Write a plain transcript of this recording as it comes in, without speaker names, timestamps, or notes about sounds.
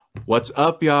What's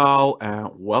up, y'all?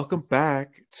 And welcome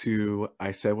back to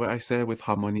I Said What I Said with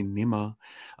Harmony Nima.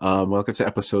 Welcome to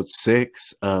episode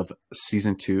 6 of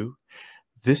season 2.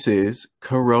 This is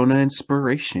Corona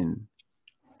Inspiration.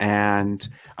 And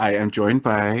I am joined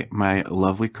by my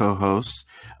lovely co-hosts,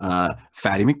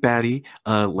 Fatty McBatty,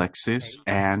 Alexis,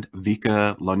 and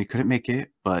Vika. Lonnie couldn't make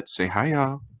it, but say hi,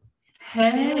 y'all.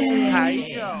 Hey. Hi,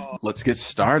 y'all. Let's get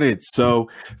started. So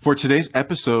for today's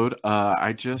episode,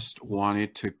 I just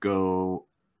wanted to go.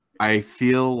 I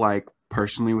feel like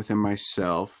personally within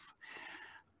myself,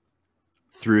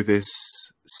 through this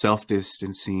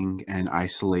self-distancing and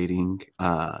isolating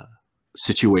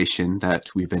situation that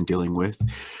we've been dealing with,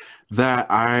 that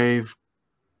I've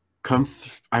come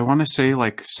I want to say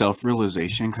like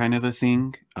self-realization kind of a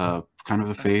thing, kind of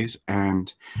a phase.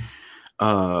 And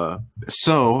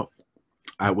so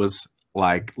I was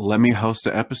like, let me host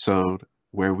an episode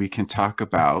where we can talk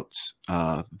about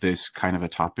this kind of a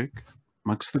topic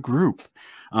amongst the group.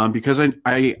 Because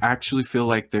I actually feel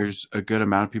like there's a good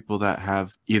amount of people that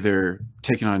have either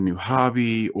taken on a new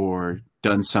hobby or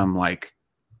done some like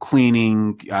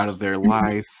cleaning out of their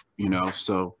life,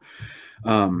 so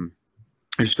I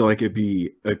just feel like it'd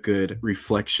be a good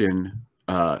reflection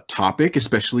topic,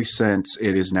 especially since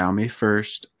it is now May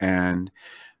 1st and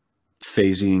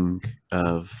phasing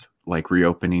of like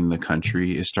reopening the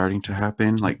country is starting to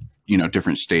happen. Like,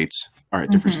 different states are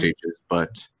at different stages,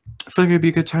 but I feel like it'd be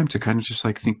a good time to kind of just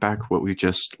like think back what we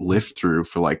just lived through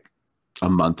for like a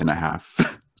month and a half.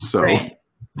 So Right.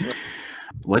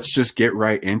 Let's just get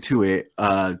right into it.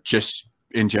 Just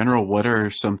in general, what are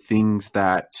some things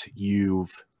that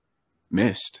you've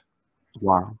missed?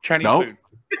 Wow. Chinese Nope.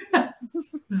 food.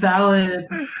 Valid.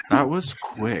 That was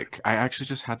quick. I actually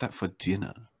just had that for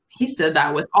dinner. He said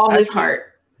that with all his Actually- heart.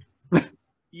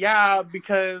 Yeah,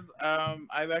 because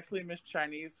I've actually missed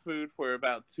Chinese food for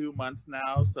about 2 months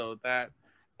now, so that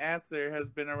answer has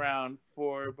been around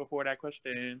for before that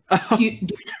question. Do you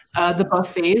the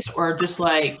buffets or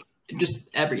just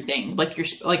everything? Like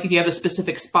do you have a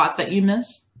specific spot that you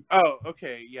miss? Oh,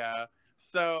 okay, yeah.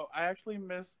 So I actually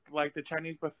missed like the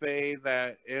Chinese buffet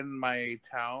that in my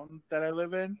town that I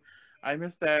live in. I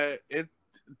missed that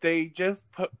they just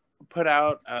put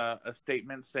out a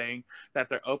statement saying that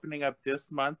they're opening up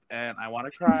this month, and I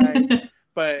want to cry.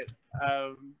 But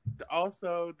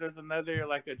also there's another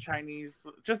like a Chinese,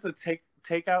 just a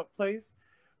takeout place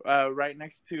right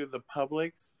next to the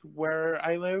Publix where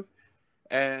I live,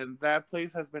 and that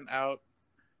place has been out,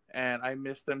 and I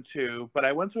missed them too. But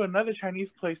I went to another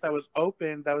Chinese place that was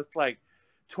open that was like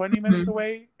 20 minutes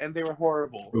away, and they were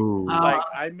horrible. Ooh. Like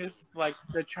I missed like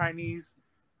the Chinese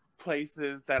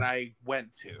places that I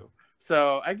went to.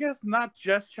 So I guess not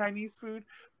just Chinese food,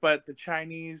 but the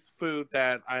Chinese food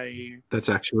that That's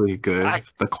actually good.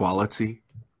 The quality.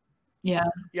 Yeah.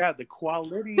 the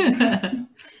quality.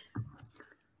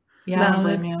 Yeah, I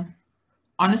blame you.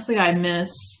 Honestly, I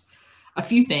miss a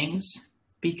few things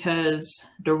because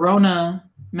Dorona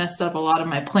messed up a lot of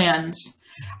my plans.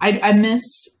 I miss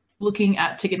looking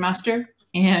at Ticketmaster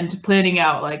and planning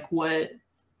out like what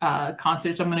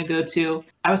concerts I'm going to go to.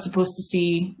 I was supposed to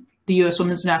see the U.S.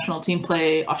 Women's National Team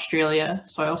play Australia,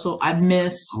 so I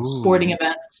miss sporting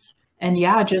events. And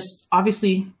yeah, just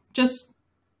obviously just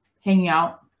hanging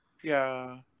out.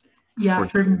 Yeah. Yeah,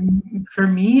 for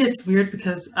me, it's weird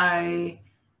because I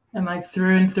am like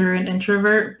through and through an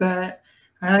introvert, but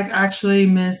I like actually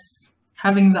miss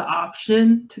having the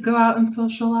option to go out and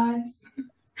socialize.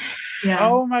 Yeah.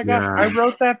 Oh my god, Yeah. I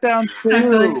wrote that down too. I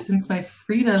feel like since my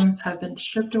freedoms have been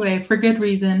stripped away for good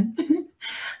reason,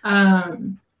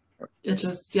 it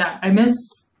just, I miss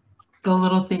the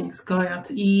little things, going out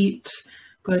to eat,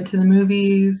 going to the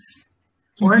movies,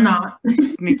 or not.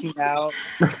 Sneaking out.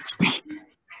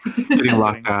 Getting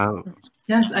locked out.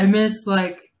 Yes, I miss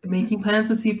like making plans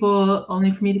with people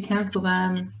only for me to cancel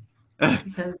them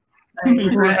because I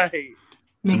regret Right.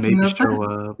 So making maybe those show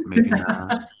plans. up, maybe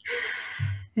not.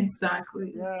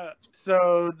 Exactly. Yeah.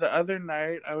 So the other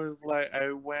night I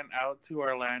went out to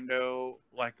Orlando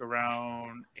like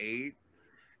around 8,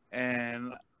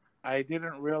 and I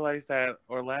didn't realize that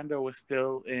Orlando was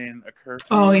still in a curfew.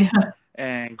 Oh yeah.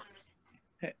 And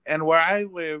where I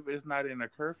live is not in a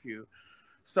curfew.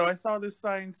 So I saw this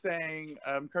sign saying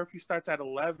curfew starts at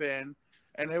 11,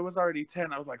 and it was already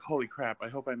 10. I was like, holy crap, I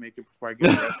hope I make it before I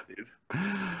get arrested.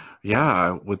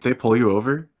 Yeah. Would they pull you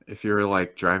over if you were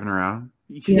like driving around?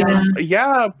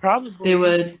 Yeah, probably. They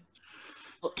would.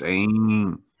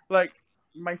 Dang. Like,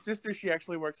 my sister, she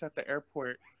actually works at the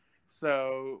airport.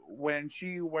 So when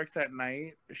she works at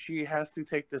night, she has to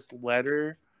take this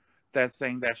letter that's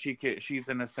saying that she's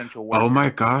an essential Oh worker. my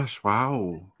gosh!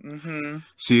 Wow. Mm-hmm.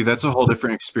 See, that's a whole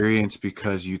different experience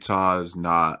because Utah is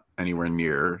not anywhere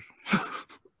near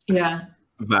Yeah.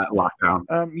 that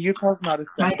lockdown. Utah's not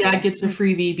My essential. dad gets a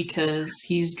freebie because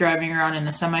he's driving around in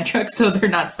a semi truck, so they're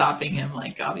not stopping him.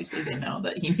 Like, obviously, they know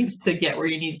that he needs to get where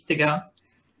he needs to go.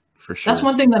 For sure. That's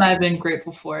one thing that I've been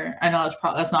grateful for. I know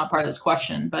that's not part of this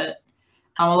question, but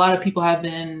a lot of people have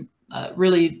been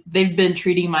they've been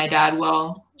treating my dad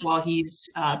well while he's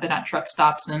been at truck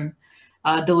stops and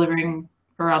delivering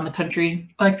around the country.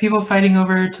 Like people fighting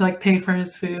over to like pay for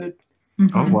his food. Oh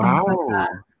Mhm. wow! Like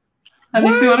that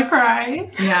makes me want to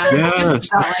cry. Yeah, Yes, just that's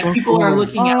that, like so people are cool.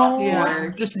 looking out for Yeah.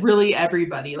 just really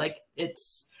everybody. Like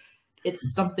it's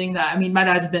something that, I mean, my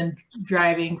dad's been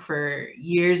driving for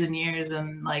years and years,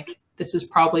 and like this is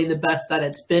probably the best that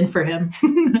it's been for him.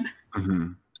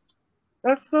 Mhm.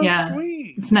 That's so Yeah.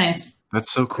 sweet. It's nice,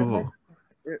 That's so cool.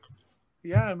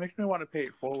 Yeah, it makes me want to pay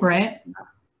it forward. right?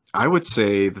 I would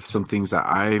say that some things that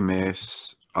I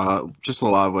miss, just a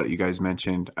lot of what you guys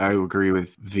mentioned. I agree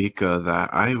with Vika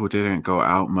that I didn't go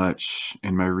out much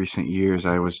in my recent years.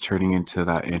 I was turning into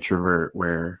that introvert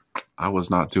where I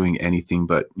was not doing anything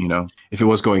but, if it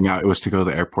was going out, it was to go to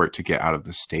the airport to get out of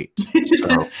the state.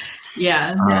 So,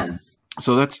 Yeah. Yes.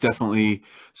 so that's definitely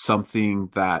something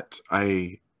that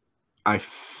I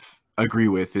agree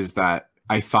with, is that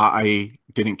I thought I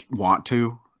didn't want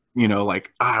to, I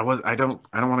don't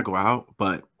want to go out,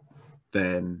 but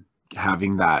then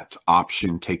having that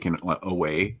option taken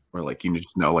away, or like you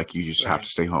just know, like you just have to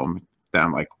stay home. Then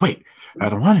I'm like, wait, I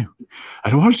don't want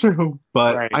to stay home.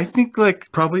 But Right. I think like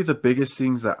probably the biggest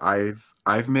things that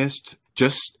I've missed.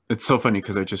 Just, it's so funny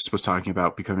because I just was talking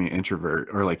about becoming an introvert,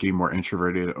 or like getting more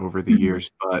introverted over the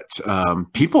years. But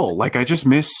people, like I just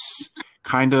miss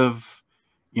kind of,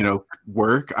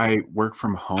 work. I work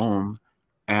from home,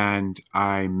 and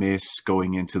I miss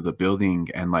going into the building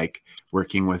and like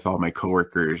working with all my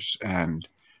coworkers and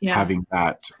Yeah. having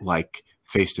that like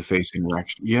face-to-face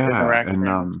interaction. Yeah.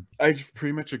 And I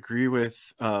pretty much agree with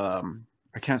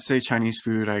I can't say Chinese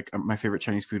food. My favorite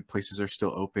Chinese food places are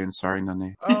still open. Sorry,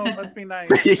 Nane. Oh, must be nice.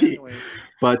 Anyway.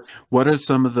 But what are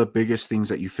some of the biggest things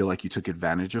that you feel like you took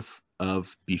advantage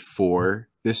of before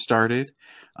this started,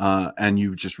 and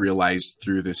you just realized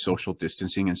through this social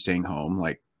distancing and staying home,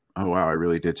 like, oh wow, I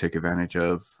really did take advantage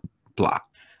of blah?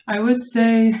 I would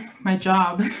say my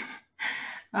job.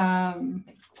 I'm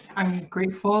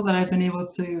grateful that I've been able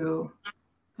to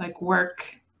like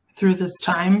work through this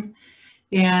time,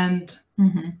 and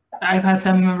I've had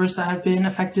family members that have been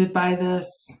affected by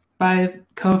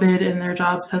COVID, and their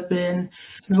jobs some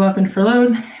people have been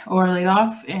furloughed or laid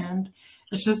off, and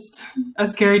it's just a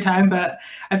scary time. But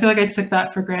I feel like I took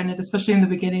that for granted, especially in the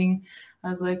beginning. I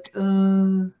was like, I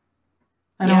don't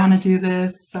want to do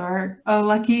this, or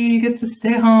lucky you get to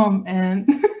stay home and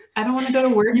I don't want to go to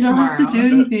work you don't tomorrow. have to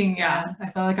do anything. Yeah, I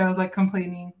felt like I was like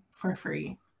complaining for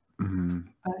free. Mm-hmm.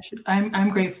 But I'm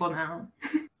grateful now.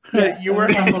 You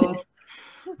were humbled.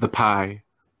 The pie.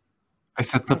 I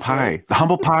said the pie. The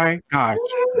humble pie. Gosh,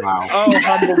 wow. Oh,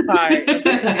 humble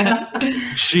pie.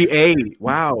 She ate.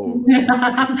 Wow.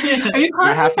 Are you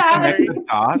I calling have me to pie? connect the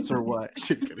dots or what?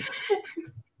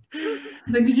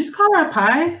 Like, did you just call her a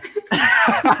pie?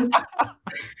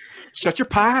 Shut your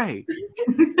pie.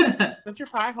 That's your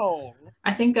pie hole.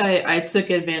 I think I took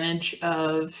advantage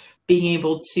of being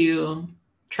able to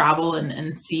travel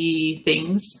and see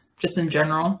things just in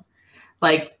general.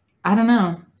 Like, I don't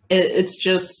know. It's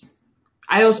just,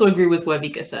 I also agree with what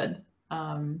Vika said.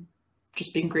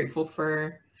 Just being grateful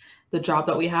for the job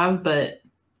that we have. But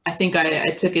I think I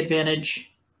took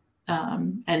advantage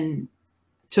and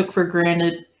took for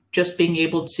granted just being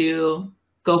able to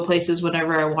go places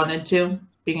whenever I wanted to,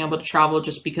 being able to travel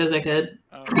just because I could.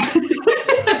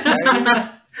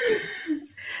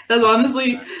 That's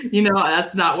honestly,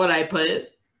 that's not what I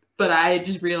put, but I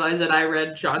just realized that I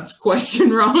read Sean's question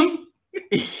wrong.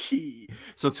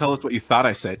 So tell us what you thought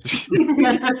I said.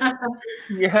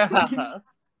 Yeah.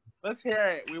 Let's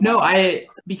hear it.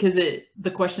 Because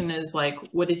the question is like,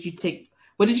 what did you take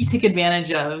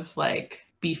advantage of like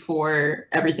before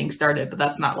everything started? But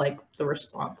that's not like the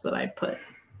response that I put.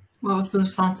 What was the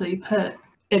response that you put?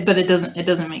 But it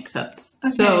doesn't make sense.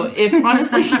 Okay. So if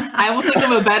honestly, I will think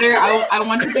of a better. I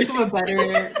want to think of a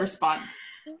better response.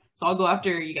 So I'll go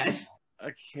after you guys.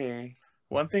 Okay.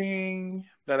 One thing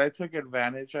that I took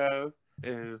advantage of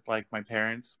is like my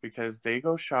parents, because they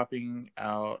go shopping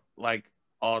out like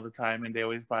all the time and they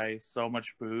always buy so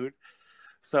much food.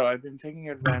 So I've been taking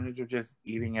advantage of just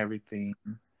eating everything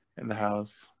in the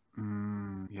house.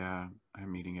 Yeah,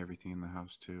 I'm eating everything in the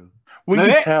house too. We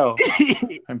can tell.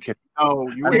 I'm kidding. Oh,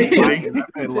 you were I'm kidding.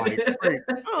 I mean, like,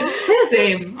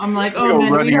 Same. I'm like, We oh go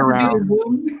man, running we have around. to do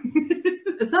Zoom.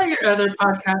 It's not your other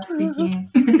podcast speaking.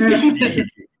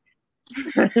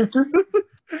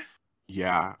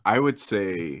 yeah, I would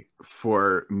say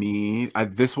for me,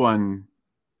 this one,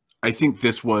 I think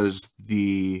this was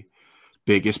the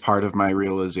biggest part of my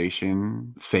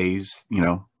realization phase,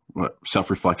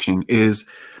 self-reflection, is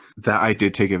that I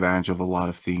did take advantage of a lot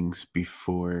of things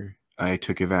before. I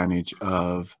took advantage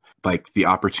of like the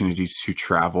opportunities to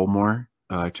travel more.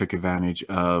 I took advantage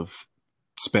of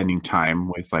spending time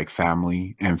with like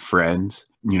family and friends.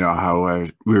 You know how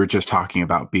we were just talking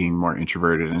about being more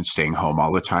introverted and staying home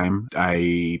all the time.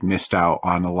 I missed out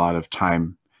on a lot of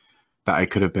time that I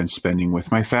could have been spending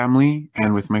with my family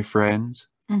and with my friends.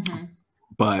 Mm-hmm.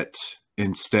 But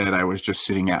instead I was just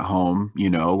sitting at home,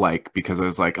 like, because I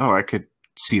was like, oh, I could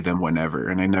see them whenever,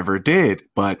 and I never did.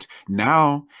 But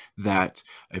now that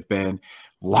I've been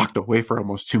locked away for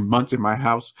almost 2 months in my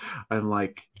house, I'm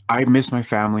like, I miss my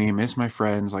family, I miss my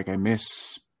friends, like I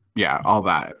miss all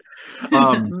that.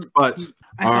 But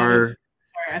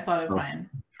I thought of mine.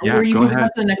 Yeah, were you go moving ahead. on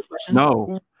to the next question?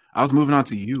 No, I was moving on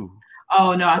to you.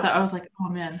 Oh no, I was like, oh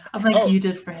man. I think you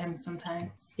did for him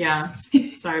sometimes. Yeah.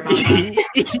 Sorry about that.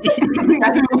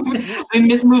 I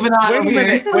miss moving on over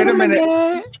here. Wait a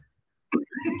minute.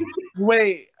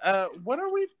 Wait, what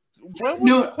are we?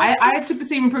 No, I took the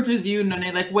same approach as you,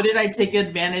 None. Like, what did I take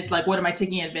advantage? Like, what am I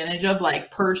taking advantage of?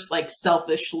 Like,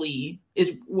 selfishly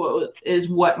is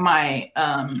what my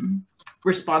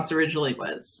response originally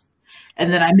was,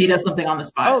 and then I made up something on the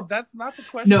spot. Oh, that's not the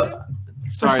question. No,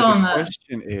 sorry. The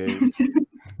question is,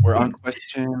 we're on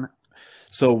question.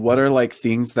 So, what are like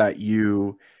things that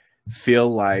you feel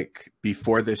like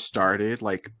before this started,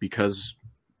 like because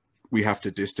we have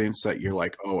to distance, that you're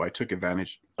like, oh, I took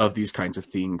advantage of these kinds of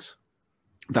things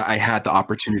that I had the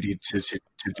opportunity to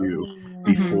do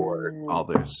before all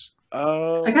this?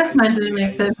 I guess mine didn't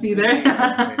make sense either.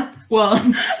 Well,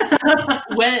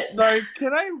 what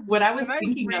I was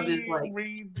thinking of is like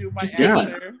redo my just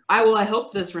answer? I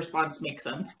hope this response makes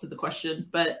sense to the question.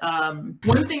 But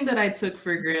one thing that I took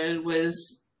for granted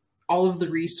was all of the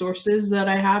resources that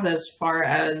I have, as far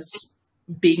as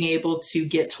being able to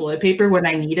get toilet paper when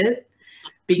I need it,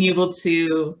 being able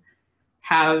to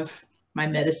have my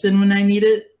medicine when I need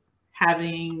it,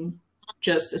 having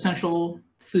just essential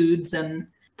foods and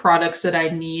products that I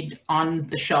need on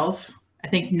the shelf. I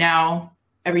think now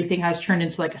everything has turned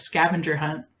into like a scavenger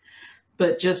hunt,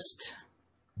 but just,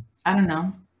 I don't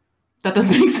know. That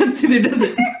doesn't make sense either, does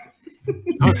it?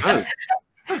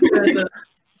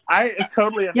 I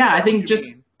totally understand. Yeah, I think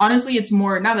just honestly, it's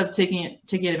more not of taking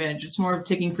advantage. It's more of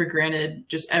taking for granted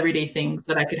just everyday things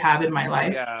that I could have in my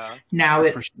life. Yeah. Now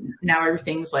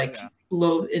everything's like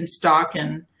low in stock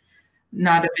and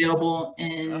not available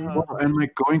in. And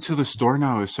like going to the store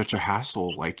now is such a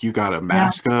hassle. Like you gotta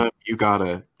mask up, you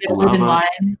gotta wait in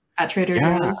line at Trader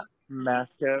Joe's.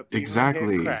 Mask up.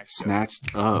 Exactly.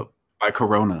 Snatched up by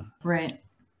Corona. Right.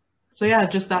 So yeah,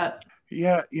 just that.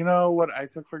 Yeah, you know what I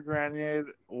took for granted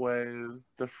was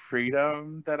the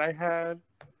freedom that I had,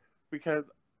 because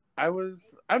I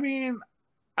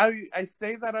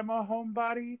say that I'm a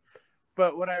homebody,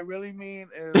 but what I really mean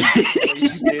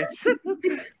is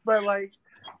but like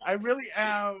I really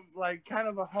am like kind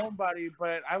of a homebody,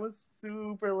 but I was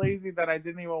super lazy that I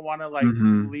didn't even want to like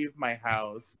leave my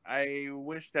house. I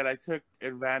wish that I took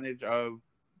advantage of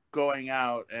going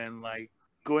out and like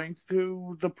going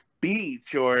to the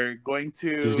beach or going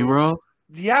to Disney World.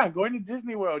 Yeah, going to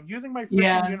Disney World, using my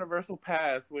freaking Universal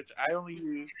Pass, which I only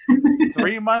used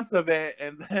 3 months of it,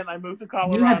 and then I moved to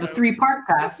Colorado. You had the 3-part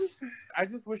pass. I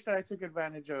just wish that I took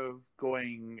advantage of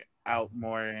going out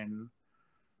more and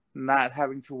not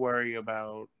having to worry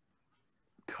about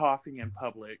coughing in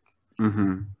public.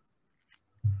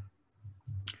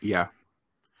 Yeah,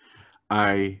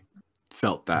 I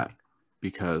felt that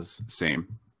because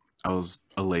same. I was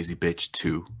a lazy bitch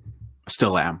too.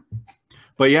 Still am.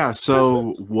 But yeah,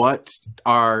 so what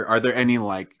are there any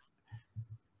like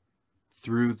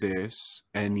through this,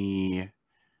 any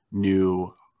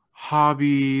new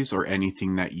hobbies or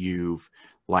anything that you've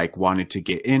like wanted to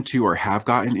get into or have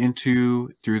gotten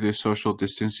into through this social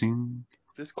distancing?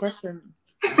 This question.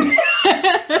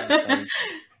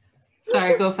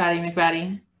 Sorry, go Fatty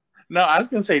McFatty. No, I was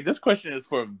gonna say this question is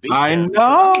for Vika. I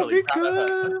know,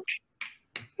 Vika.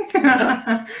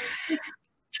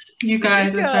 You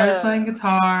guys, I started playing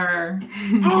guitar.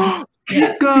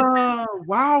 Vika!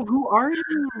 Wow, who are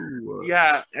you?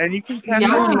 Yeah, and you can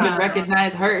y'all won't even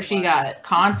recognize her. She got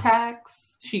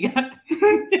contacts. She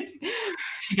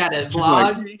She got a She's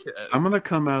like, vlog. I'm gonna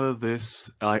come out of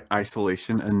this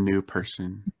isolation a new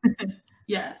person.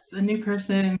 Yes, a new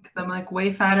person because I'm like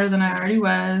way fatter than I already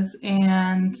was,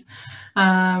 and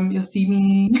you'll see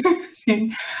me.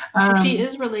 She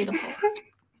is relatable.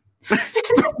 Okay,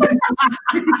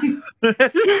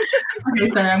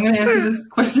 sorry, I'm going to answer this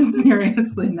question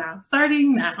seriously now.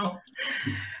 Starting now.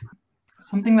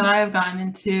 Something that I have gotten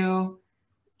into,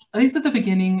 at least at the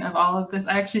beginning of all of this,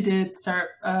 I actually did start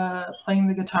playing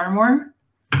the guitar more.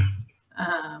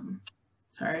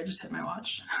 Sorry, I just hit my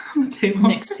watch on the table.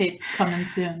 Mixtape coming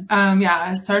soon.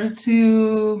 Yeah, I started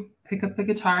to pick up the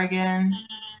guitar again.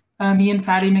 Me and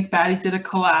Fatty McBatty did a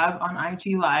collab on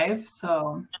IG Live,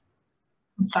 so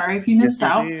I'm sorry if you missed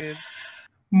out. Did.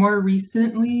 More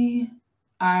recently,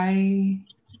 I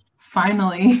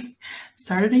finally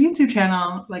started a YouTube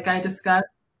channel, like I discussed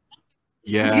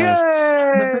Yes.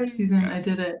 in the first season. I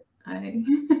did it.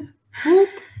 Whoop.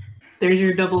 There's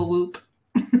your double whoop.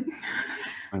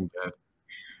 I'm dead.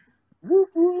 Whoop,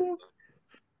 whoop.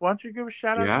 Why don't you give a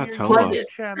shout out Yeah, to your tell YouTube us.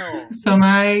 channel? So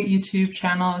my YouTube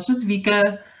channel is just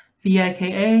Vika,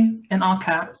 Vika, in all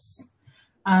caps.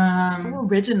 So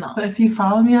original. But if you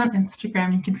follow me on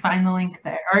Instagram, you can find the link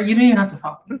there. Or you don't even have to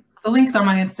follow me. The link's on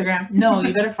my Instagram. No,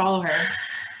 you better follow her.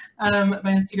 My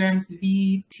Instagram is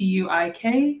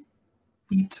VTUIK,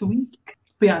 VTweek.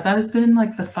 But yeah, that has been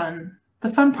like the fun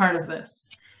part of this.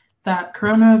 That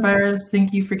coronavirus,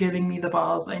 thank you for giving me the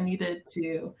balls I needed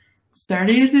to start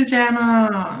a YouTube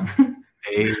channel.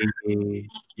 Hey.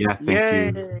 Yeah,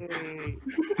 thank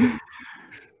you.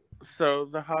 So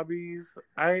the hobbies,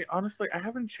 I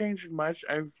haven't changed much.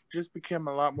 I've just become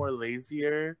a lot more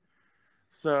lazier.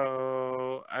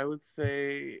 So I would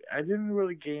say I didn't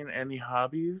really gain any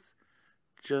hobbies.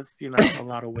 Just, a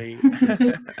lot of weight.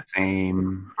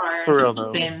 Same. For real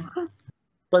though. Same.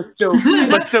 But still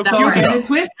That cute. part. Get it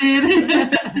twisted.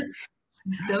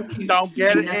 Still cute. Don't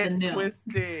get Nothing it new.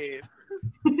 twisted.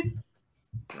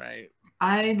 Right.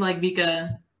 I, like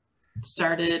Vika,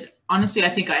 started... Honestly, I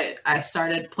think I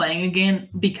started playing again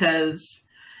because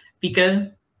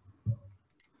Vika...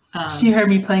 She heard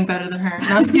me playing better than her.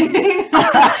 No, I'm just kidding.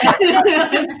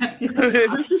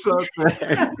 So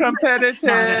sad. Competitive.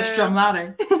 Now I gotta strum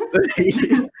louder.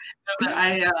 But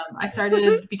I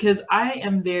started because I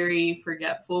am very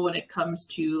forgetful when it comes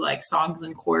to like songs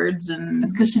and chords and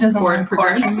It's because she doesn't chord learn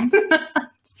chords. progressions.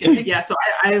 Just kidding. Yeah, so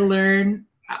I learn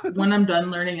when I'm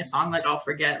done learning a song, like I'll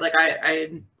forget. Like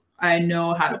I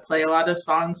know how to play a lot of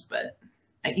songs, but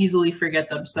I easily forget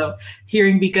them. So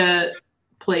hearing Vika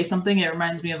play something, it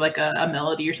reminds me of like a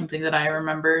melody or something that I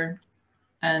remember,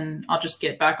 and I'll just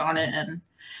get back on it and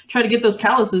try to get those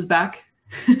calluses back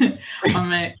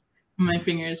on my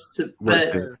fingers.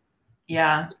 But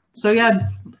yeah, so yeah,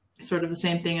 sort of the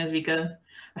same thing as Vika.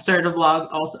 I started a vlog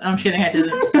also. I'm kidding, I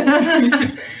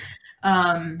didn't.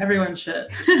 Everyone should.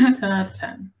 10 out of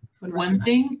 10. One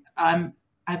thing, I've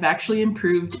actually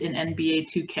improved in NBA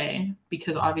 2K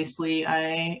because obviously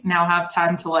I now have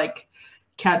time to like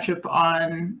catch up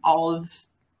on all of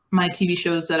my TV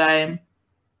shows that I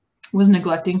was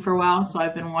neglecting for a while. So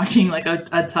I've been watching like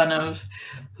a ton of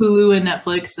Hulu and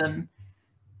Netflix and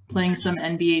playing some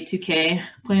NBA 2K,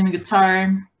 playing the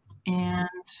guitar, and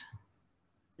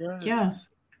yeah,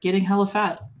 getting hella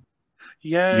fat.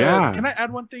 Yeah. Can I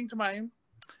add one thing to mine?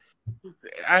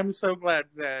 I'm so glad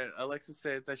that Alexa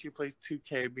said that she plays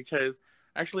 2K because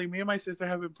actually me and my sister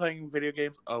have been playing video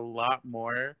games a lot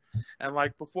more. And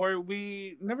like before,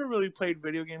 we never really played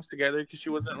video games together because she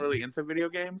wasn't really into video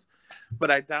games. But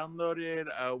I downloaded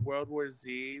World War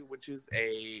Z, which is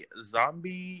a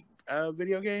zombie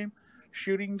video game,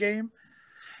 shooting game.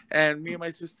 And me and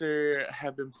my sister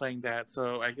have been playing that.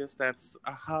 So I guess that's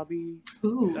a hobby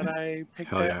that I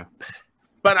picked up. Yeah.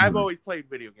 But I've always played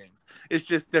video games. It's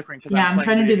just different. Yeah, I'm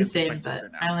trying to do the same, but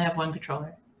I only have one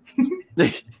controller. So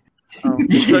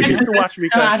you have to watch me.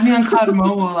 No, add me on COD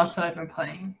Mobile. That's what I've been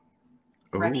playing.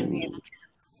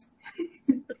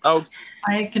 Oh,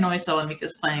 I can always tell when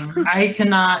Mika's playing. I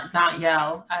cannot not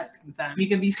yell at them. You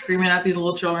could be screaming at these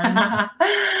little children.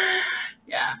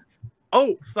 Yeah.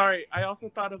 Oh, sorry. I also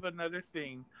thought of another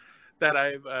thing that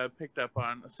I've picked up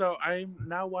on. So I'm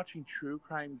now watching true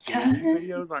crime gaming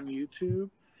videos on YouTube,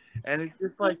 and it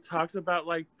just like talks about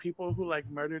like people who like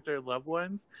murdered their loved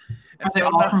ones. And Are they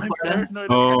all from Florida?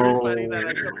 Everybody that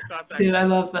I come in contact Dude, I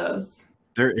with. love those.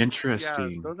 They're Yeah,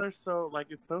 interesting. those are so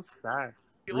like it's so sad.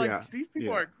 Like Yeah, these people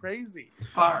yeah. are crazy.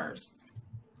 Bars.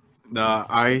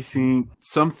 I think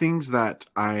some things that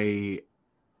I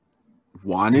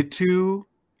wanted to,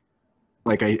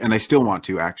 I still want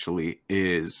to actually,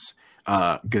 is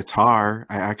guitar.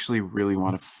 I actually really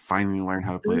want to finally learn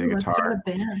how to play the Ooh, let's start guitar.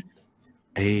 a band.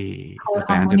 A Call it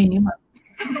abandoned.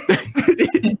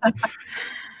 Harmony Nima.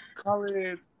 Call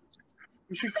it.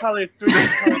 We should call it 3 down.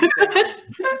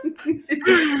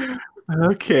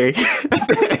 Okay.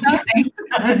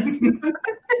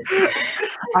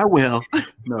 I will.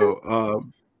 No.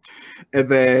 And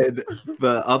then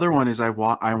the other one is I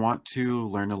want to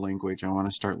learn a language. I want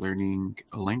to start learning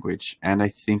a language, and I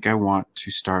think I want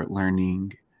to start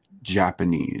learning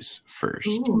Japanese first.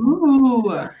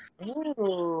 Ooh.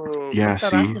 Ooh, Yeah, put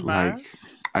that see, on your like mind.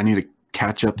 I need to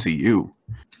catch up to you.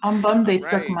 I'm bummed they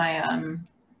took Right.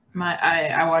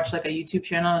 I watched like a YouTube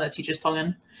channel that teaches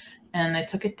Tongan, and they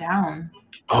took it down.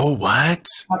 Oh, what?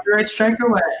 Copyright strike or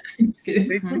what? Just They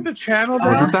kidding. took the channel Oh,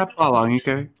 Wasn't down. that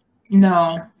Palangike?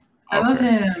 No, I love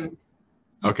Okay. him.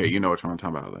 Okay, you know which one I'm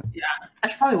talking about then. I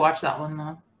should probably watch that one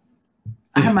though.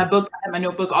 I have my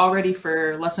notebook all ready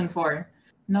for lesson 4.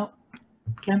 Nope,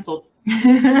 canceled. Dang,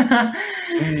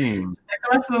 The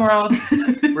rest of the world.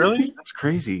 Really? that's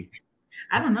crazy.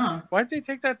 I don't know. Why'd they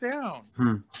take that down?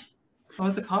 What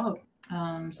was it called?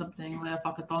 Something Lea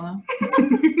Whakatonga.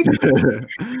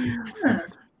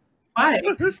 Why?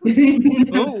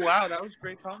 Oh wow, that was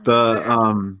great talking.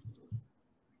 The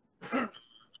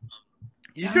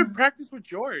You should practice with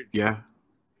George. yeah.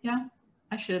 Yeah,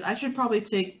 I should. I should probably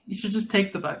take. You should just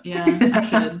take the book. Yeah, I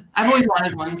should. I've always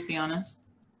wanted one, to be honest.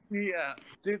 Yeah.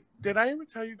 Did I ever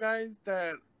tell you guys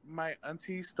that my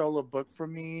auntie stole a book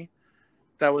from me?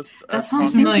 That was. That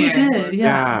sounds Tongan familiar. You did, book?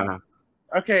 yeah. Yeah.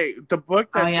 Okay, the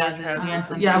book that Oh, yeah, George the has. is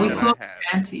auntie. the Yeah, book we that stole I had.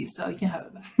 Auntie, so you can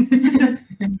have it.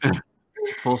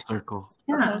 Full circle.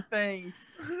 Yeah. Oh, thanks.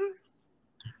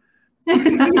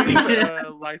 Yeah.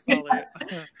 Lysol it.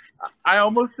 I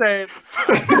almost said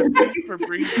thanks for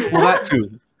breathing. Well, that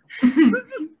too.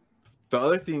 The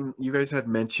other thing you guys had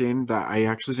mentioned that I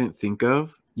actually didn't think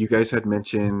of, you guys had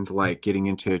mentioned like getting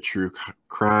into true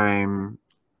crime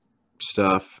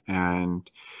stuff, and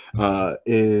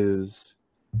is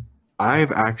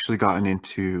I've actually gotten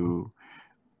into.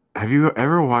 Have you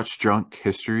ever watched Drunk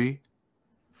History?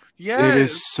 Yes, It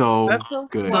is so that's so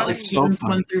good. Is that like It's so seasons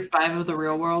funny. 1 through 5 of The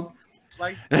Real World?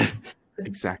 like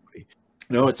Exactly.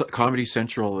 No, it's Comedy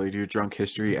Central. They do Drunk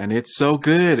History, and it's so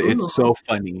good. Ooh. It's so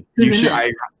funny. Who's You in should.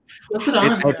 it? What's it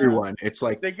on? It's everyone. It's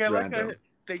like they get like random.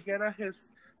 they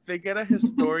get a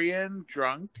historian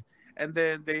drunk, and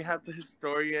then they have the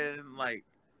historian like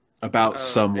About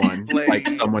someone, like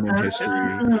explain someone in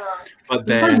history. But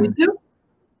Is it on then, YouTube?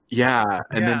 yeah,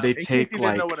 and then Yeah, they in case take you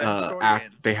didn't know like what a historian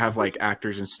act. They have like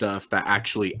actors and stuff that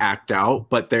actually act out,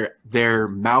 but they're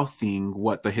mouthing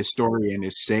what the historian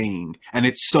is saying, and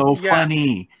it's so Yeah.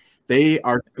 funny. They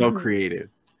are so Mhm. creative.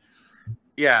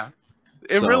 yeah,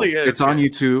 it So, really is. It's on yeah.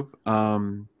 YouTube.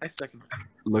 I second.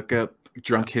 Look up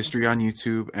Drunk History on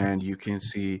YouTube, and you can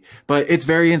see. But it's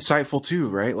very insightful too,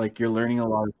 right? Like you're learning a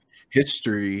lot of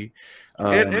history.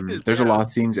 It is, There's a yeah. lot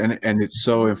of things, and it's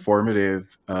so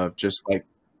informative of just like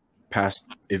past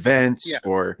events Yeah.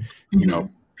 or you know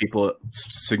people,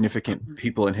 significant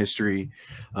people in history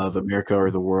of America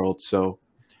or the world. So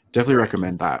definitely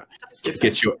recommend that. That's different.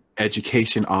 Get your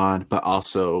education on, but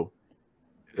also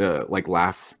like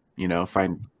laugh. You know,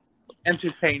 find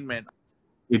Entertainment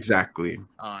exactly.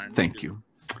 on. Thank you.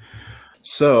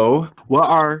 So, what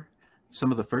are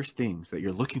some of the first things that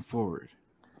you're looking forward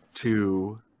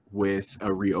to with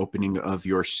a reopening of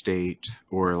your state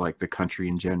or like the country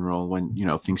in general when, you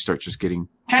know, things start just getting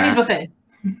Chinese back? buffet.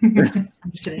 I'm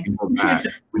just kidding.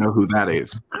 We know who that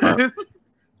is.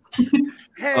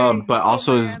 Hey, But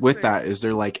also with romantic. that, is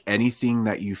there like anything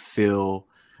that you feel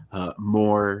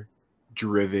more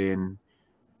driven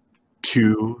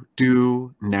to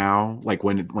do now, like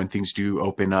when things do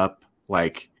open up,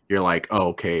 like you're like, oh,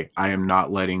 okay, I am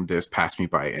not letting this pass me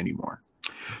by anymore?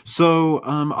 So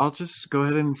I'll just go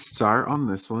ahead and start on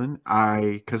this one.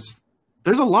 Because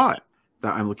there's a lot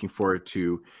that I'm looking forward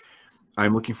to.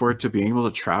 I'm looking forward to being able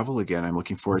to travel again. I'm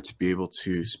looking forward to be able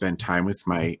to spend time with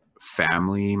my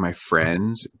family, my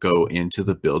friends, go into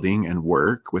the building and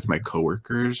work with my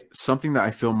coworkers. Something that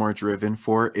I feel more driven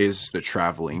for is the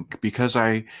traveling, because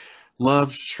I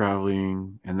love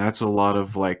traveling, and that's a lot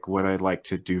of like what I'd like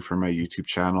to do for my YouTube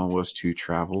channel was to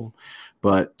travel.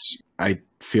 But I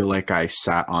feel like I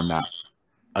sat on that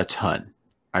a ton.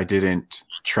 I didn't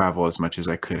travel as much as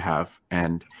I could have,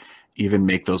 and even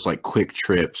make those like quick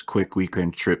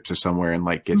weekend trip to somewhere and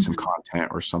like get some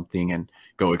content or something and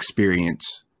go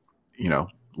experience, you know,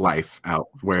 life out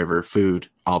wherever, food,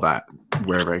 all that,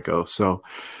 wherever I go. So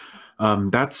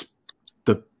that's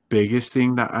the biggest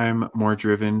thing that I'm more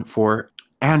driven for.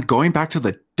 And going back to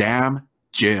the damn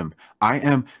gym, I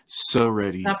am so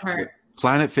ready. That part.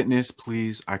 Planet Fitness,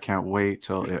 please. I can't wait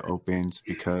till it opens,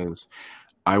 because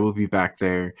I will be back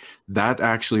there. That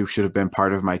actually should have been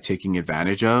part of my taking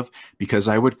advantage of, because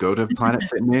I would go to Planet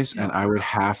Fitness and I would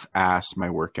half-ass my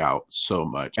workout so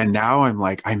much. And now I'm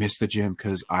like, I miss the gym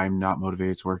because I'm not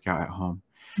motivated to work out at home.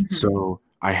 Mhm. So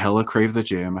I hella crave the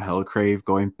gym. I hella crave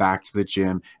going back to the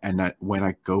gym. And that when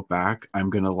I go back, I'm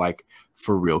going to like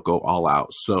for real go all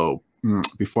out. So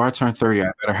before I turn 30,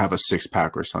 I better have a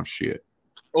 6-pack or some shit.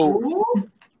 Oh,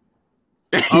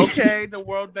 okay. The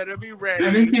world better be ready.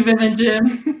 I miss you, Vivian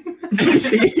Jim.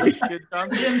 Good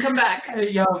job. Jim, come back.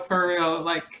 Yo, for real,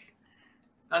 like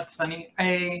that's funny.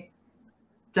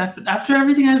 After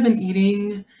everything I've been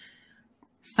eating.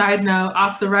 Side note,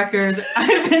 off the record,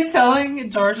 I've been telling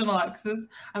George and Alexis,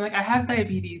 I'm like, I have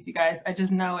diabetes, you guys. I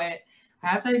just know it. I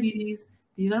have diabetes.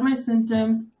 These are my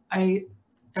symptoms.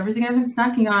 Everything I've been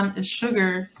snacking on is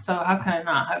sugar, so how can I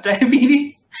not have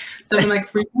diabetes? So I've been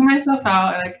like freaking myself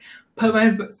out. I like put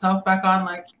myself back on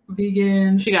like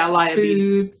vegan She got diabetes.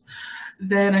 foods.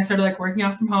 Then I started like working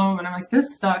out from home, and I'm like,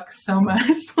 this sucks so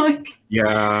much, like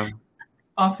Yeah.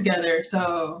 altogether.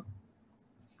 So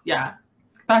yeah,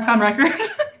 back on record.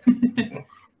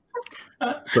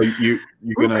 So you're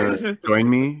gonna join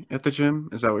me at the gym?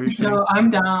 Is that what you're saying? No, I'm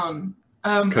down.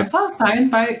 I Okay. saw a sign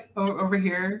by over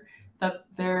here that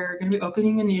they're going to be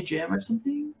opening a new gym or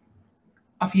something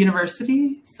off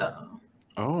university. So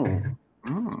Oh.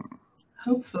 Mm.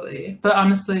 hopefully, but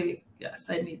honestly, yes,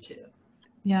 I need to.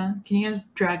 Yeah. Can you guys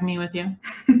drag me with you?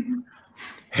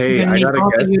 Hey, I'm gonna I need gotta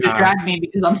both guess. of you to drag me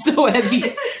because I'm so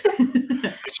heavy.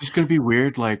 It's just gonna be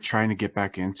weird, like trying to get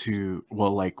back into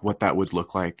like what that would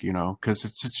look like, because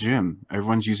it's a gym.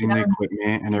 Everyone's using the Yeah.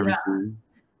 equipment and Yeah. everything.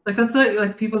 Like that's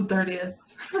like people's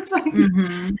dirtiest.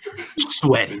 Mhm.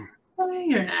 Sweating.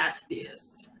 You're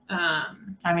nastiest. I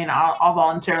mean, I'll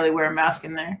voluntarily wear a mask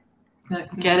in there.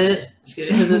 Next, Get it? Just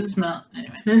kidding. Because it smells.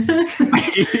 Anyway.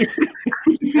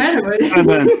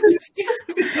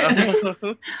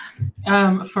 Anyway.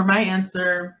 For my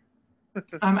answer,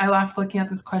 I laughed looking at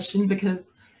this question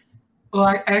because, well,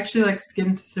 I actually like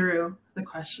skimmed through the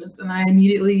questions and I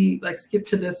immediately like skipped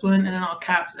to this one, and in all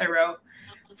caps I wrote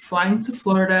flying to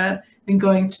Florida and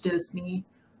going to Disney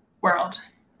World,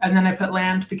 and then I put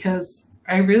land because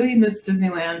I really miss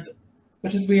Disneyland,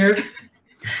 which is weird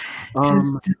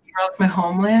because Disney World's my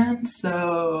homeland.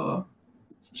 So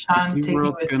Sean, take Disney me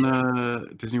World's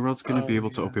with Disney World's gonna be able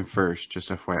to yeah. open first,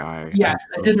 just FYI. Yes,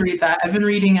 I did read that. I've been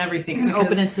reading everything. because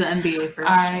Open it to the NBA first.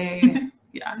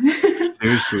 Yeah.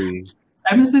 Seriously.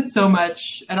 I miss it so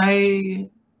much. And you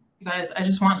guys, I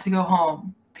just want to go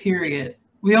home, period.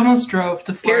 We almost drove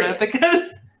to Florida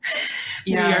because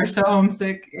we are so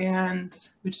homesick and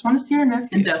we just want to see our nephew.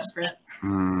 and desperate.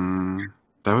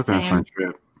 That would be a fun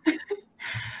trip.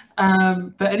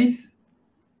 But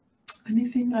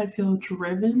anything I feel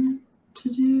driven to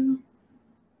do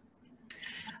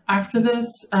after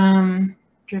this,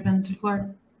 Driven to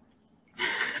Florida.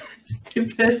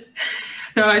 stupid.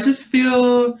 No, I just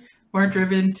feel more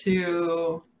driven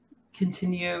to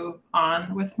continue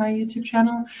on with my YouTube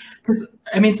channel. Because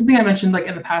I mean, something I mentioned like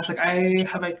in the past, like I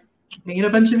have like made a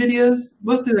bunch of videos,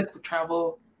 mostly like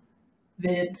travel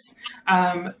vids,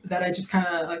 that I just kind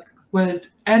of like would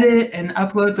edit and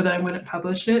upload, but then I wouldn't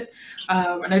publish it.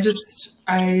 And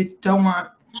I don't want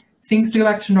things to go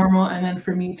back to normal, and then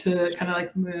for me to kind of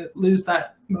like lose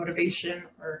that motivation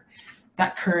or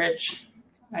that courage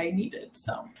I needed.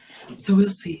 So we'll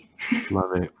see.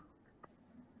 Love it.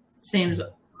 Same.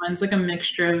 Mine's like a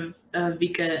mixture of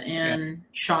Vika and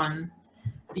Sean,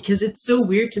 because it's so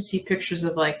weird to see pictures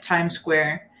of like Times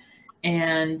Square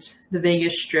and the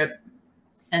Vegas Strip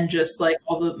and just like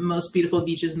all the most beautiful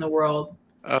beaches in the world,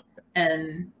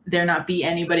 and there not be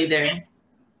anybody there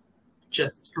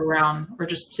just around or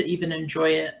just to even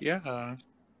enjoy it. Yeah.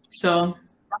 So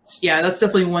yeah, that's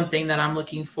definitely one thing that I'm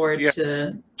looking forward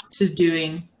to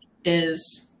doing,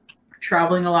 is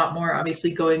traveling a lot more,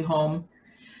 obviously going home,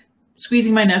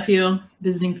 squeezing my nephew,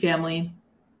 visiting family.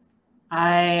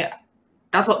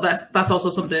 That's also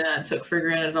something that I took for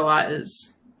granted a lot,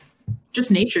 is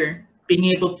just nature, being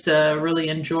able to really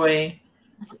enjoy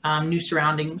new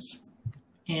surroundings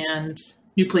and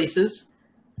new places.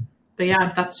 But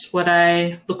yeah, that's what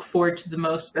I look forward to the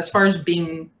most as far as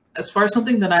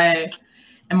something that I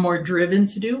am more driven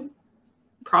to do.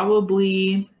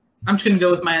 Probably, I'm just gonna go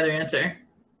with my other answer.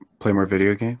 Play more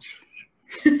video games.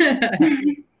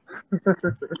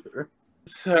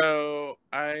 So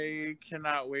I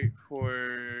cannot wait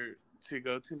to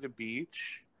go to the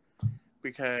beach,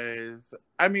 because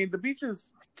I mean the beach is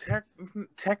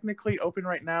technically open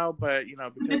right now, but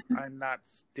because I'm not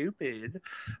stupid,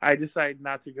 I decide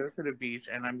not to go to the beach,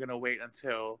 and I'm gonna wait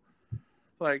until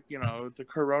like, you know, the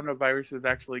coronavirus is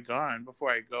actually gone before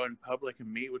I go in public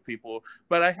and meet with people.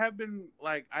 But I have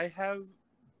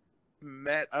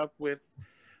met up with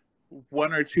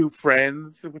one or two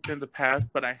friends within the past,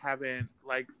 but I haven't,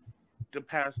 like, the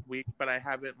past week, but I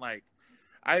haven't, like,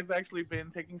 I've actually been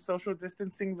taking social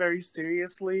distancing very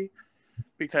seriously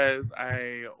because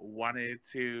I wanted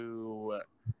to,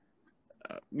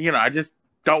 I just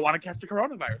don't want to catch the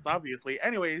coronavirus, obviously.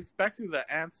 Anyways, back to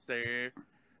the answer.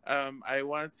 I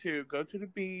want to go to the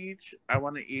beach. I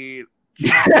want to eat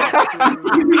chocolate food. I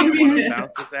want to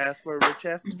bounce this ass for a rich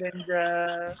ass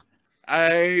ninja.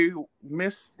 I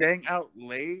miss staying out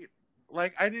late.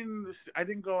 Like, I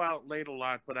didn't go out late a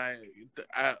lot, but I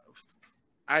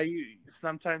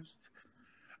sometimes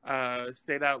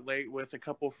stayed out late with a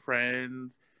couple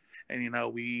friends,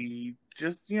 and we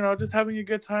just having a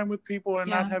good time with people and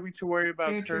not having to worry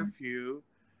about curfew.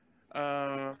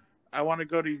 I want to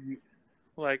go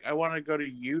to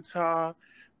Utah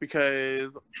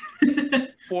because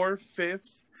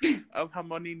 4/5 of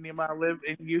Hamoni Nima live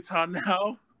in Utah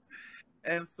now,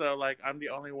 and so like I'm the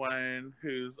only one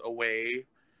who's away.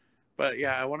 But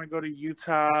yeah, I want to go to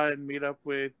Utah and meet up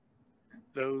with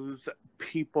those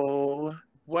people.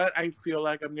 What I feel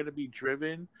like I'm going to be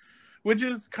driven, which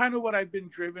is kind of what I've been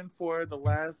driven for the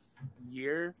last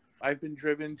year. I've been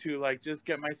driven to like just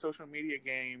get my social media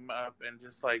game up and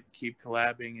just like keep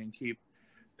collabing and keep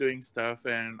doing stuff.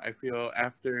 And I feel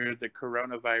after the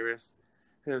coronavirus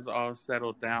has all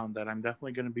settled down that I'm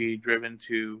definitely going to be driven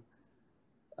to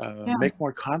make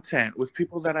more content with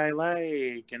people that I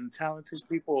like and talented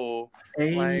people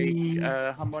like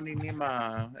Hamoni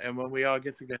Nima. And when we all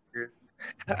get together,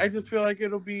 I just feel like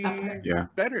it'll be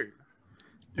better.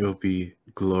 It'll be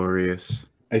glorious.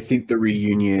 I think the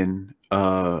reunion,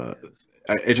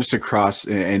 it just across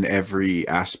in every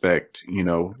aspect,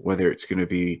 whether it's going to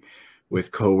be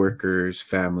with coworkers,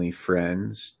 family,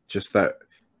 friends, just that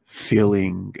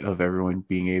feeling of everyone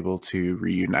being able to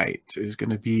reunite is going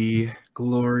to be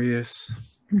glorious.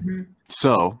 Mm-hmm.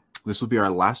 So this will be our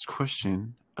last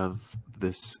question of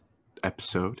this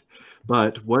episode.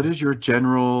 But what is your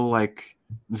general,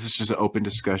 this is just an open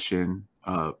discussion,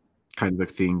 kind of a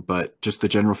thing, but just the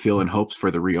general feel and hopes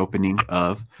for the reopening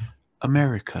of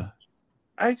America?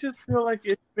 I just feel like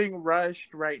it's being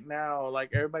rushed right now.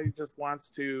 Like everybody just wants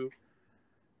to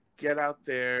get out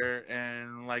there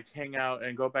and like hang out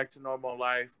and go back to normal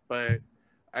life, but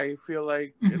I feel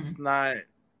like it's not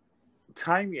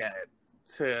time yet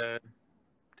to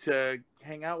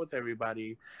hang out with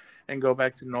everybody and go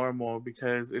back to normal,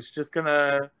 because it's just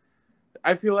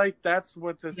I feel like that's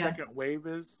what the second wave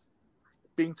is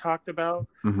being talked about.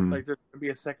 Like there's gonna be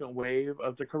a second wave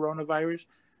of the coronavirus,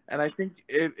 and I think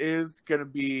it is gonna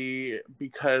be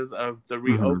because of the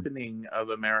reopening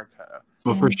of America.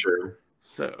 Well, for sure.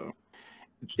 So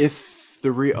if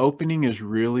the reopening is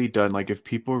really done, like if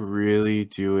people really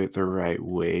do it the right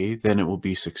way, then it will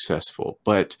be successful.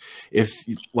 But if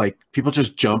like people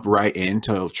just jump right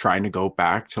into trying to go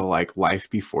back to like life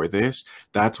before this,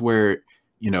 that's where,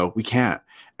 we can't.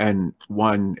 And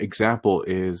one example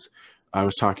is I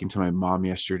was talking to my mom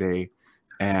yesterday,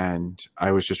 and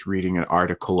I was just reading an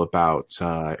article about,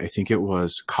 I think it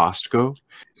was Costco,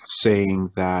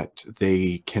 saying that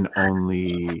they can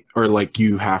only, or like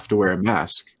you have to wear a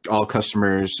mask. All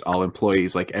customers, all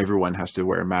employees, like everyone has to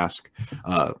wear a mask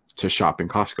to shop in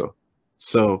Costco.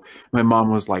 So my mom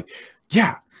was like,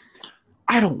 yeah,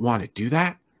 I don't want to do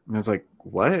that. And I was like,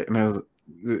 what? And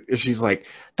she's like,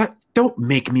 don't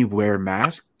make me wear a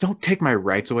mask. Don't take my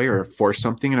rights away or force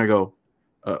something. And I go,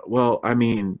 well, I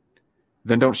mean,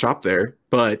 then don't shop there.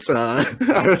 But,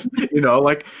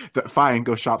 fine,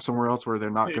 go shop somewhere else where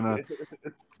they're not going to.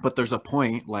 But there's a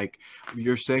point, like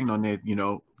you're saying on it,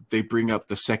 they bring up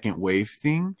the second wave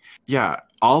thing. Yeah,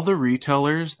 all the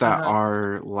retailers that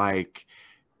are like,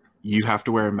 you have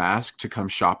to wear a mask to come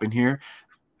shop in here,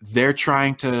 they're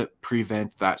trying to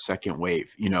prevent that second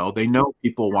wave. They know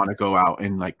people want to go out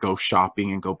and like go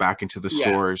shopping and go back into the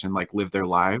stores and like live their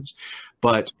lives.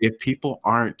 But if people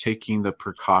aren't taking the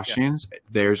precautions,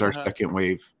 there's our second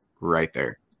wave right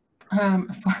there.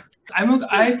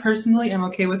 I personally am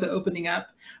okay with it opening up.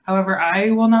 However,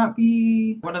 I will not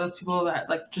be one of those people that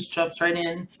like just jumps right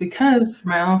in, because for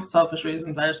my own selfish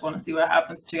reasons, I just want to see what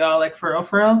happens to y'all. Like for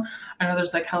real. I know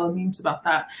there's like hella memes about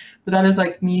that, but that is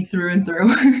like me through and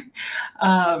through.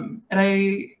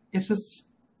 It's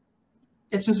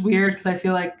just weird because I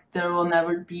feel like there will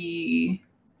never be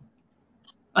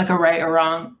like a right or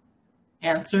wrong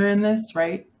answer in this,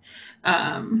 right?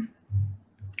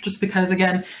 Just because,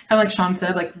 again, kind of like Sean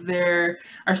said, like there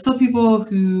are still people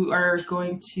who are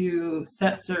going to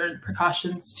set certain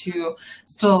precautions to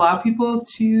still allow people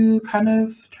to kind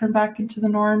of turn back into the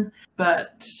norm. And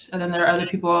then there are other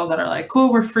people that are like,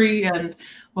 cool, we're free and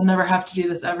we'll never have to do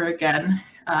this ever again.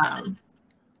 And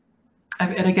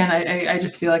again, I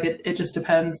just feel like it just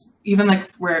depends, even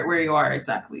like where you are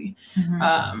exactly,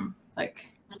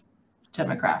 like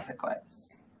demographic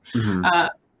wise,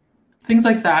 things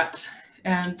like that.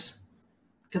 And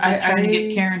I'm trying to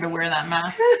get Karen to wear that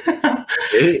mask.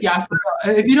 Yeah,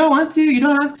 if you don't want to, you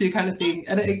don't have to, kind of thing.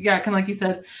 And yeah, kind of like you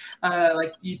said,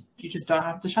 like you just don't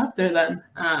have to shop there then.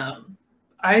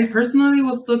 I personally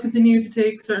will still continue to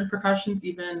take certain precautions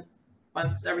even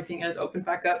once everything is opened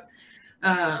back up.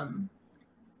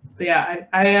 But yeah,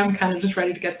 I am kind of just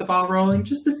ready to get the ball rolling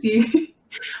just to see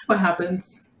what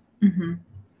happens. Mm-hmm.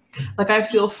 Like I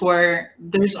feel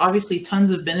there's obviously tons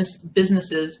of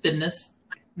businesses.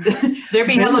 There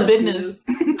be hella business.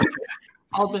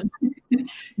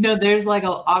 No, there's like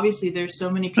obviously there's so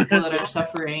many people that are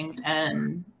suffering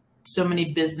and so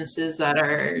many businesses that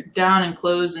are down and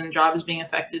closed and jobs being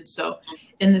affected. So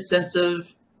in the sense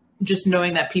of just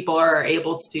knowing that people are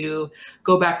able to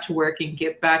go back to work and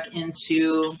get back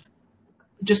into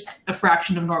just a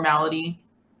fraction of normality,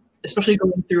 especially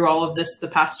going through all of this the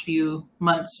past few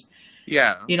months.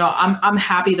 Yeah. You know, I'm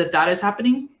happy that is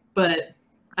happening, but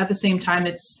at the same time,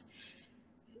 it's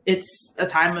a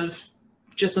time of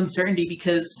just uncertainty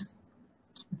because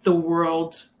the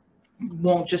world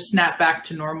won't just snap back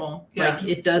to normal. Yeah. Like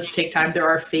it does take time. There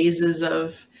are phases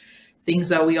of things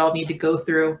that we all need to go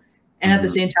through. And at the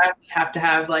same time, we have to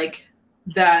have like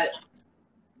that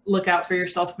look out for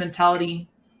yourself mentality,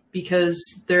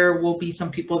 because there will be some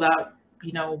people that,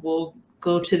 you know, will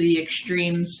go to the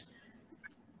extremes,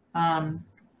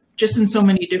 just in so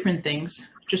many different things,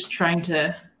 just trying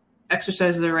to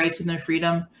exercise their rights and their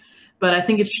freedom. But I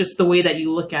think it's just the way that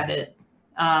you look at it.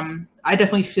 I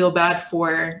definitely feel bad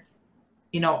for,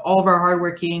 you know, all of our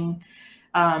hardworking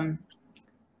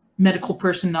medical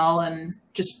personnel and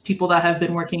just people that have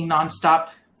been working nonstop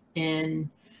in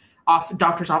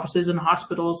doctors' offices and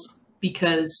hospitals,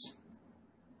 because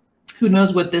who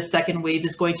knows what this second wave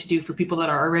is going to do for people that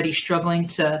are already struggling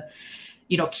to,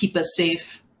 you know, keep us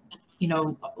safe. You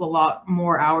know, a lot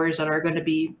more hours that are going to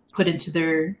be put into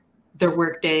their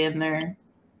work day and their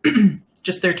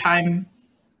just their time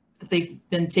that they've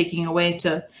been taking away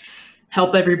to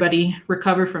help everybody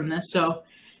recover from this. So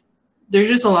there's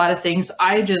just a lot of things.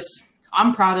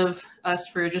 I'm proud of us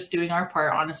for just doing our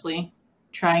part, honestly,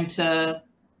 trying to,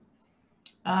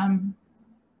 trying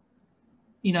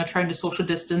to social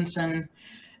distance and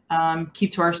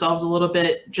keep to ourselves a little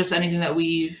bit, just anything that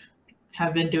we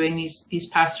have been doing these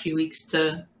past few weeks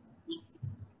to,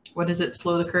 what is it?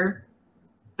 Slow the curve,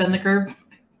 bend the curve,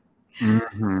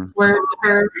 where the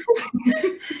curve.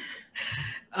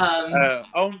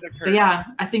 Own the curve. But yeah,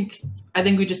 I think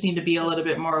we just need to be a little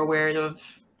bit more aware of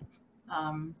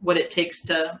what it takes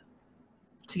to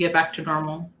get back to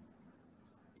normal.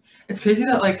 It's crazy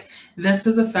that like this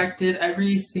has affected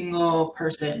every single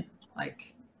person,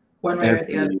 like one way or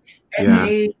the other. Any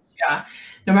age, yeah.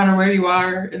 No matter where you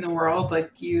are in the world,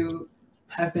 like you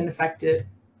have been affected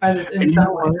by this in some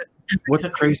way. What's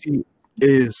crazy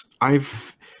is I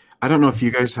don't know if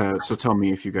you guys have, so tell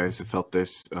me if you guys have felt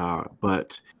this,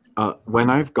 but when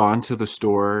I've gone to the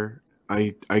store,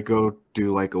 I go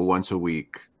do like a once a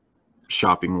week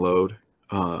shopping load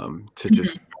to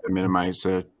just minimize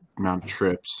the amount of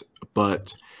trips.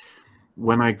 But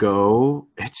when I go,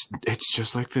 it's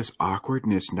just like this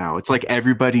awkwardness now. It's like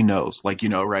everybody knows, like, you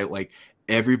know, right? Like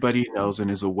everybody knows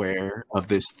and is aware of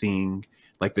this thing,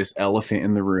 like this elephant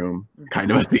in the room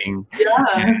kind of a thing.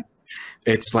 Yeah.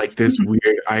 It's like this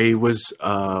weird. I was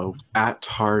at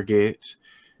Target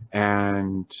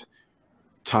and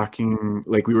talking,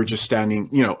 like we were just standing,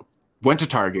 you know, went to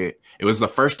Target. It was the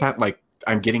first time, like,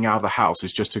 I'm getting out of the house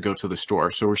is just to go to the store.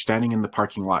 So we're standing in the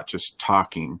parking lot just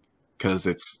talking because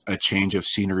it's a change of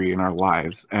scenery in our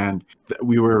lives. And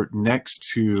we were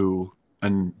next to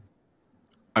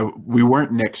we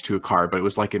weren't next to a car, but it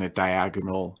was like in a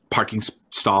diagonal parking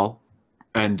stall.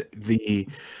 And the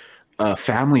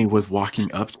family was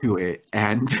walking up to it,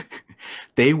 and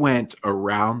they went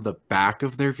around the back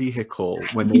of their vehicle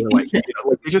when they were like, you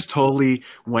know, like they just totally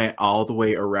went all the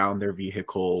way around their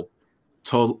vehicle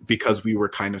because we were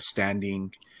kind of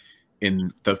standing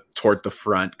toward the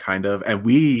front kind of, and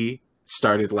we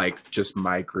started like just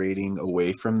migrating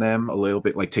away from them a little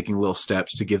bit, like taking little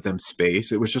steps to give them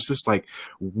space. It was just this like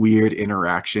weird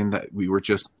interaction that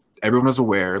everyone was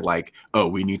aware, like, oh,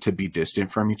 we need to be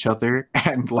distant from each other.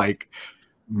 And like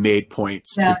made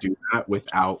points to do that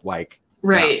without like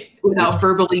without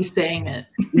verbally saying it.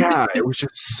 Yeah, it was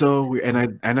just so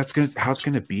weird. And that's how it's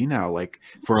gonna be now. Like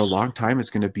for a long time, it's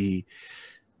gonna be.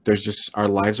 There's just our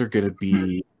lives are gonna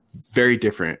be very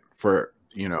different for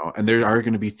and there are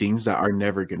gonna be things that are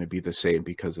never gonna be the same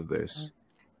because of this.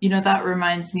 That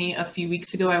reminds me. A few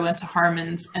weeks ago, I went to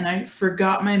Harmon's and I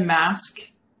forgot my mask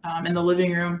in the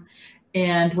living room.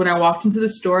 And when I walked into the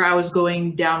store, I was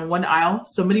going down one aisle.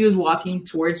 Somebody was walking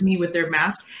towards me with their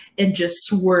mask and just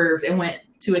swerved and went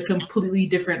to a completely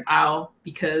different aisle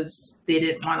because they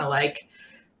didn't want to like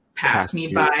pass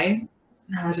me by.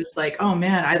 And I was just like, oh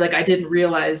man, I didn't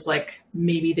realize like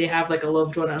maybe they have like a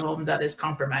loved one at home that is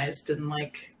compromised and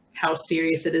like how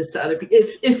serious it is to other people.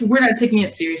 If we're not taking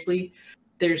it seriously,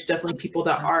 there's definitely people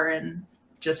that are, and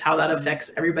just how that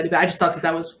affects everybody. But I just thought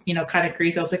that was, kind of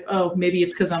crazy. I was like, oh, maybe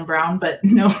it's because I'm brown, but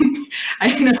no,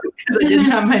 I know because I didn't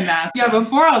have my mask. Yeah,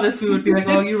 before all this, we would be like,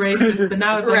 oh, you racist. But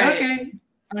now it's like,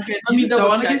 okay, let me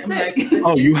double check. Like,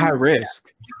 oh, you high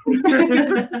risk.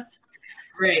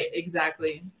 Right,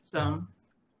 exactly. So.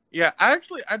 Yeah, I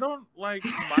don't like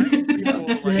mind people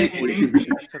like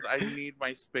because I need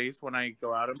my space when I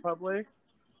go out in public.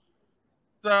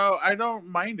 So I don't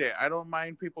mind it. I don't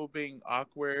mind people being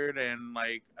awkward and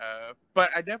like, but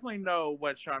I definitely know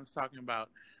what Sean's talking about.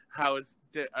 How it's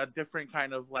a different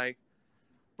kind of like.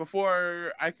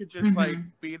 Before I could just like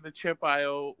be in the chip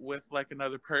aisle with like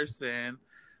another person,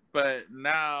 but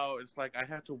now it's like I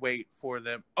have to wait for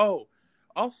them. Oh,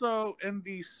 also in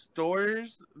the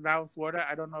stores now in Florida,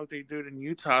 I don't know if they do it in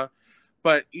Utah,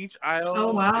 but each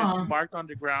aisle is marked on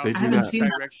the ground in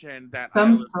the direction that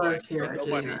some stores here so are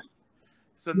doing that.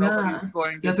 So nobody's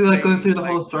going. You have to like go through the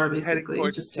whole store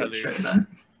basically just to make sure that.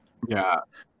 Yeah,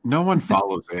 no one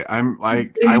follows it. I'm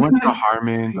like, I went to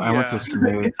Harmon's, I went to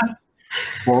Smith.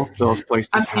 Both those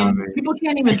places have it. People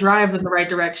can't even drive in the right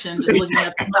direction just looking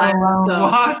at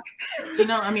the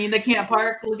sign. They can't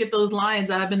park. Look at those lines.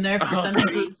 I've been there for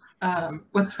centuries.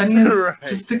 What's funny is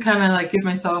just to kind of like give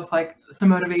myself like some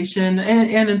motivation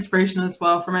and inspiration as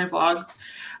well for my vlogs.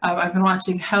 I've been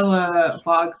watching hella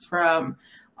vlogs from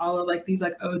all of like these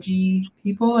like OG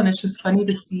people, and it's just funny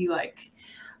to see like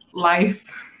life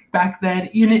back then,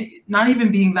 not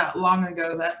even being that long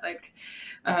ago, that like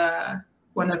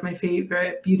one of my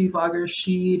favorite beauty vloggers,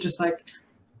 she just like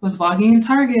was vlogging in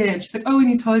Target and she's like, oh, we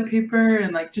need toilet paper,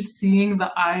 and like just seeing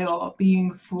the aisle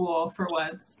being full for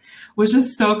once was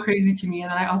just so crazy to me.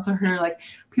 And I also heard like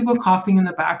people coughing in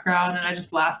the background, and I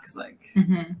just laughed because like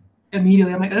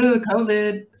immediately I'm like, oh,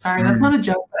 COVID. Sorry, that's not a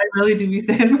joke, but I really do be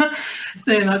saying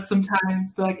that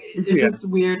sometimes. But like it's just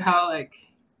weird how like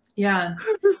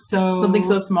so something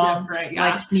so small, right?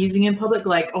 Like sneezing in public.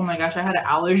 Like, oh my gosh, I had an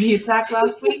allergy attack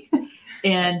last week.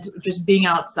 And just being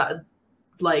outside,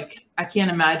 like, I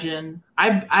can't imagine.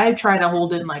 I try to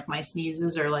hold in like my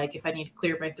sneezes, or like if I need to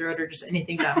clear my throat, or just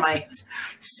anything that might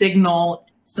signal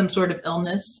some sort of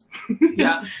illness.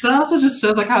 Yeah, that also just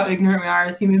shows like how ignorant we are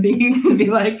as human beings to be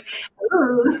like,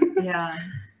 yeah,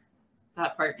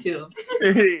 that part too.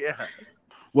 Yeah.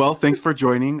 Well, thanks for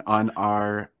joining on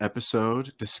our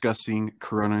episode discussing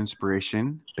Corona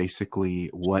inspiration. Basically,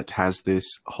 what has this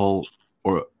whole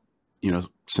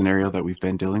scenario that we've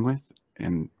been dealing with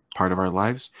in part of our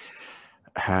lives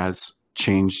has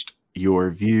changed your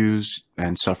views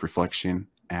and self-reflection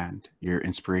and your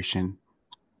inspiration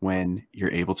when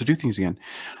you're able to do things again.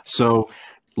 So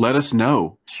let us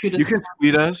know. You can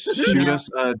tweet us, shoot us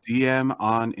a DM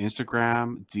on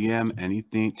Instagram, DM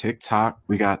anything, TikTok.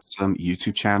 We got some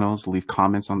YouTube channels. Leave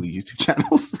comments on the YouTube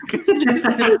channels.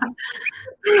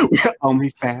 We got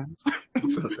OnlyFans.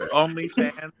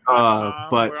 OnlyFans.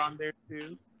 But we're on there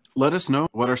too. Let us know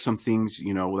what are some things,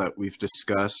 that we've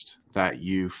discussed that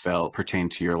you felt pertain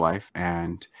to your life,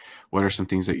 and what are some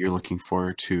things that you're looking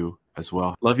forward to as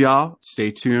well. Love y'all.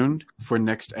 Stay tuned for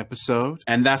next episode.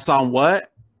 And that's on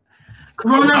what?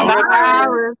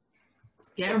 Coronavirus.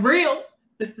 Get real.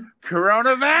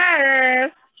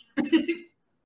 Coronavirus.